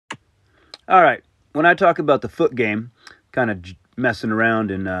All right, when I talk about the foot game, kind of messing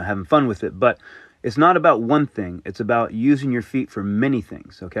around and having fun with it, but it's not about one thing. It's about using your feet for many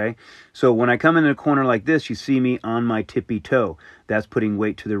things, okay? So when I come in a corner like this, you see me on my tippy toe. That's putting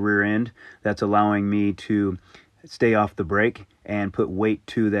weight to the rear end. That's allowing me to stay off the brake and put weight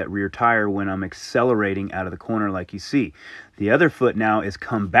to that rear tire when I'm accelerating out of the corner like you see. The other foot now is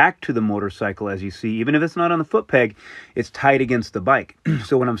come back to the motorcycle as you see. Even if it's not on the foot peg, it's tight against the bike.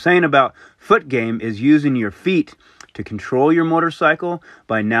 So what I'm saying about foot game is using your feet to control your motorcycle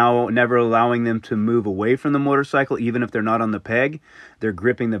by now never allowing them to move away from the motorcycle, even if they're not on the peg. They're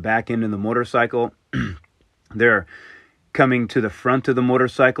gripping the back end of the motorcycle. They're coming to the front of the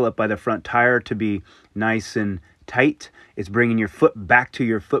motorcycle up by the front tire to be nice and tight. It's bringing your foot back to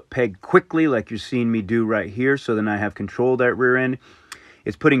your foot peg quickly like you're seeing me do right here, so then I have control of that rear end.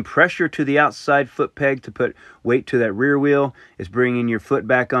 It's putting pressure to the outside foot peg to put weight to that rear wheel. It's bringing your foot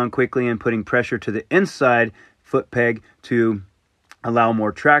back on quickly and putting pressure to the inside foot peg to allow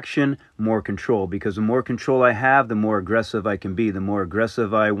more traction, more control. Because the more control I have, the more aggressive I can be. The more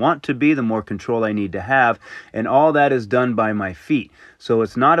aggressive I want to be, the more control I need to have. And all that is done by my feet. So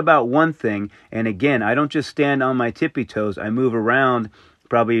it's not about one thing. And again, I don't just stand on my tippy toes. I move around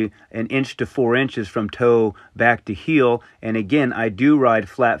probably 1 inch to 4 inches from toe back to heel. And again, I do ride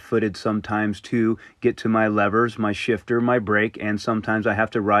flat-footed sometimes to get to my levers, my shifter, my brake, and sometimes I have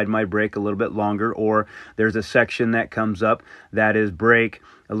to ride my brake a little bit longer, or there's a section that comes up that is brake,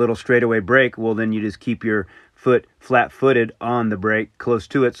 a little straightaway brake. Well, then you just keep your foot flat-footed on the brake close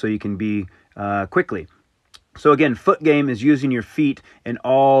to it so you can be quickly. So again, foot game is using your feet in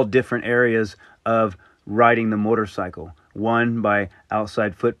all different areas of riding the motorcycle. 1, by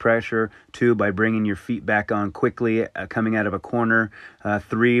outside foot pressure. 2, by bringing your feet back on quickly, coming out of a corner.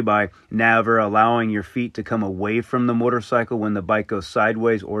 3, by never allowing your feet to come away from the motorcycle when the bike goes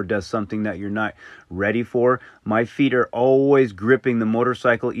sideways or does something that you're not ready for. My feet are always gripping the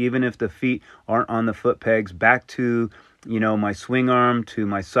motorcycle, even if the feet aren't on the foot pegs, back to my swing arm, to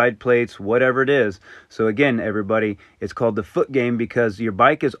my side plates, whatever it is. So again, everybody, it's called the foot game because your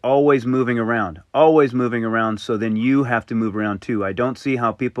bike is always moving around. So then you have to move around too. I don't see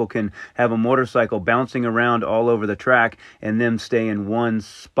how people can have a motorcycle bouncing around all over the track and them stay in one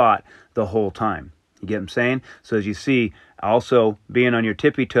spot the whole time. You get what I'm saying? So as you see, also being on your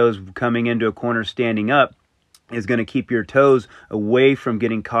tippy toes, coming into a corner, standing up, is going to keep your toes away from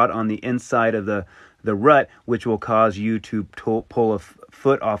getting caught on the inside of the rut, which will cause you to pull a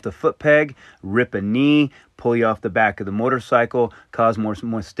foot off the foot peg, rip a knee, pull you off the back of the motorcycle, cause more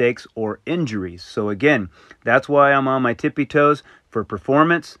mistakes or injuries. So again, that's why I'm on my tippy toes, for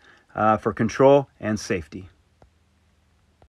performance, for control, and safety.